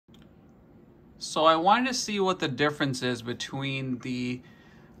So I wanted to see what the difference is between the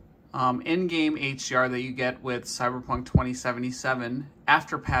in-game HDR that you get with Cyberpunk 2077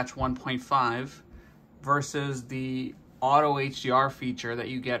 after patch 1.5 versus the Auto HDR feature that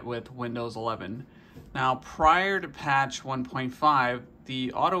you get with Windows 11. Now, prior to patch 1.5,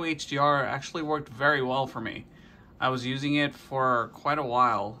 the Auto HDR actually worked very well for me. I was using it for quite a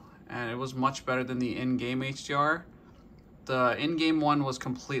while, and it was much better than the in-game HDR. The in-game one was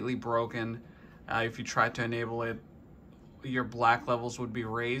completely broken. If you tried to enable it, your black levels would be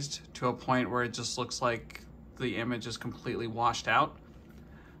raised to a point where it just looks like the image is completely washed out.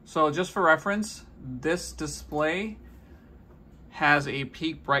 So just for reference, this display has a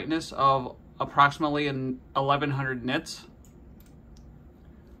peak brightness of approximately 1100 nits.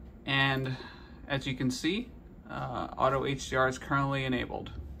 And as you can see, Auto HDR is currently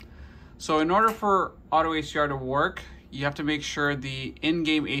enabled. So in order for Auto HDR to work, you have to make sure the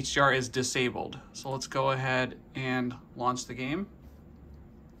in-game HDR is disabled. So let's go ahead and launch the game.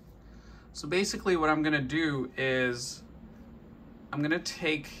 So basically what I'm gonna do is I'm gonna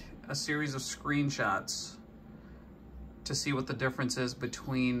take a series of screenshots to see what the difference is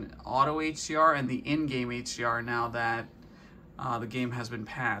between Auto HDR and the in-game HDR now that the game has been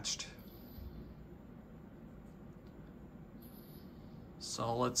patched.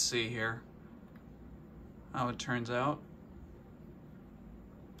 So let's see here how it turns out.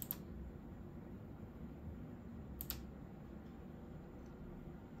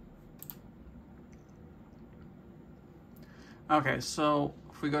 Okay, so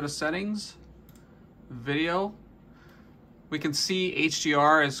if we go to settings, video, we can see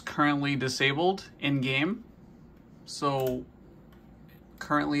HDR is currently disabled in game. So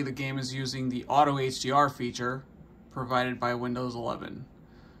currently the game is using the Auto HDR feature provided by Windows 11.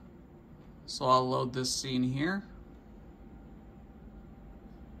 So I'll load this scene here.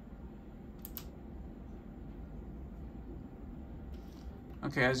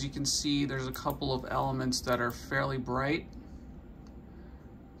 Okay, as you can see, there's a couple of elements that are fairly bright.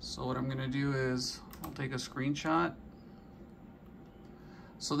 So what I'm gonna do is I'll take a screenshot.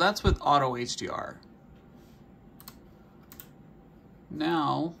 So that's with Auto HDR.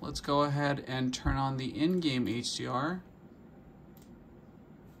 Now let's go ahead and turn on the in-game HDR.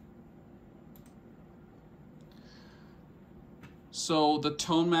 So the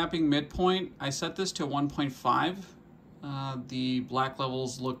tone mapping midpoint, I set this to 1.5. The black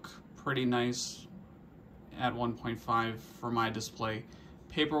levels look pretty nice at 1.5 for my display.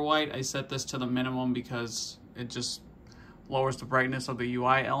 Paper white, I set this to the minimum because it just lowers the brightness of the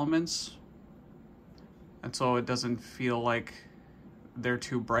UI elements. And so it doesn't feel like they're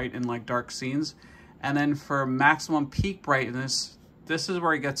too bright in like dark scenes. And then for maximum peak brightness, this is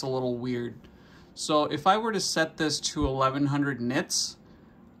where it gets a little weird. So if I were to set this to 1100 nits,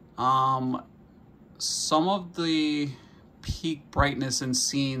 some of the peak brightness in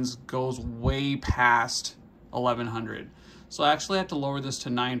scenes goes way past 1100. So I actually have to lower this to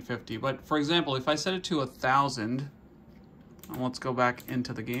 950. But for example, if I set it to 1000, and let's go back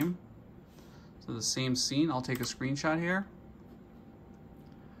into the game. So the same scene, I'll take a screenshot here.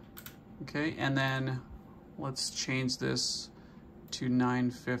 Okay, and then let's change this to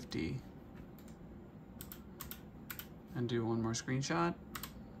 950. And do one more screenshot.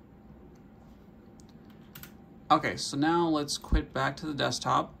 Okay, so now let's quit back to the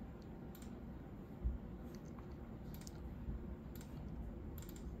desktop.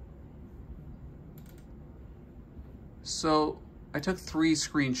 So I took 3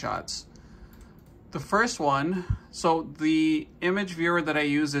 screenshots. The first one, so the image viewer that I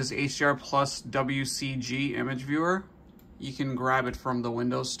use is HDR Plus WCG image viewer. You can grab it from the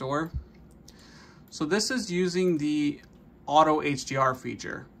Windows Store. So this is using the Auto HDR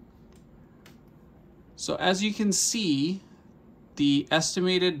feature. So as you can see, the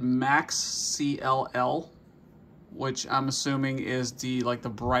estimated max CLL, which I'm assuming is the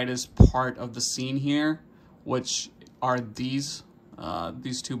brightest part of the scene here, which are these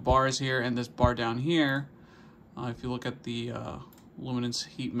 2 bars here and this bar down here. If you look at the luminance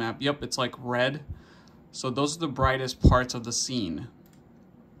heat map, yep, it's like red. So those are the brightest parts of the scene.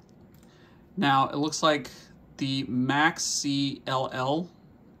 Now, it looks like the max CLL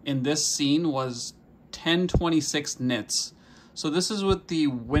in this scene was 1026 nits. So this is with the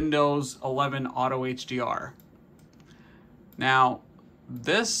Windows 11 Auto HDR. Now,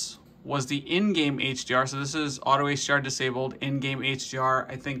 this was the in-game HDR. So this is Auto HDR disabled, in-game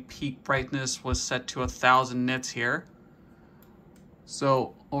HDR. I think peak brightness was set to 1000 nits here.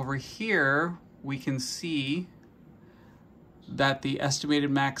 So over here, we can see that the estimated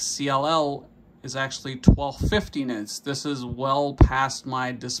max CLL is actually 1250 nits. This is well past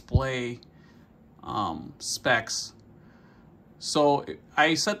my display specs. So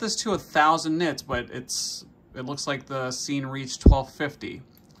I set this to 1,000 nits, but it looks like the scene reached 1250.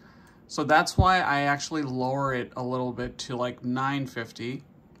 So that's why I actually lower it a little bit to like 950.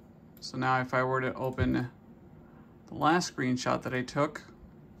 So now if I were to open the last screenshot that I took,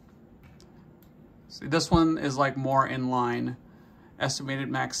 see, this one is like more in line. Estimated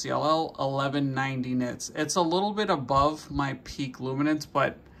max CLL, 1190 nits. It's a little bit above my peak luminance,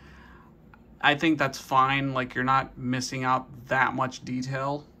 but I think that's fine. Like, you're not missing out that much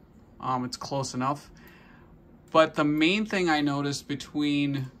detail. It's close enough. But the main thing I noticed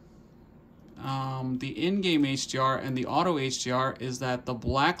between the in-game HDR and the auto HDR is that the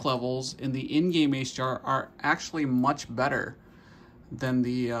black levels in the in-game HDR are actually much better than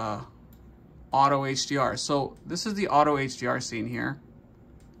the auto HDR. So this is the auto HDR scene here.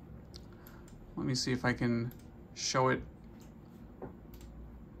 Let me see if I can show it.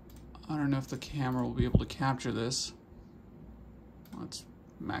 I don't know if the camera will be able to capture this. Let's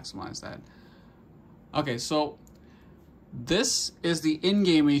maximize that. Okay, so this is the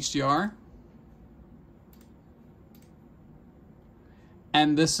in-game HDR.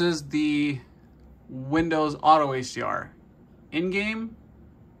 And this is the Windows Auto HDR. In-game,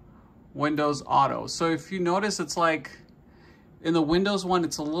 Windows Auto. So if you notice, it's like in the Windows one,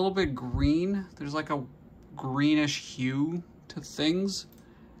 it's a little bit green. There's like a greenish hue to things.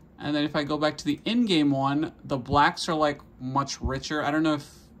 And then if I go back to the in-game one, the blacks are like much richer. I don't know if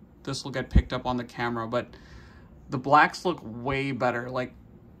this will get picked up on the camera, but the blacks look way better. Like,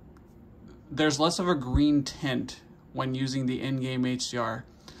 there's less of a green tint when using the in-game HDR.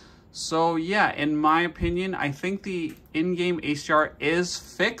 So yeah, in my opinion, I think the in-game HDR is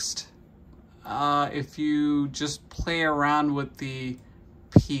fixed. If you just play around with the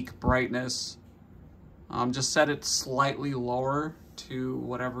peak brightness, just set it slightly lower to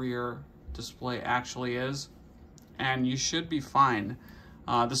whatever your display actually is, and you should be fine.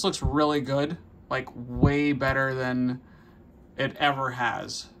 This looks really good, like way better than it ever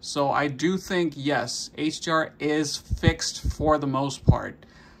has. So I do think, yes, HDR is fixed for the most part.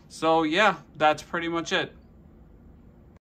 So yeah, that's pretty much it.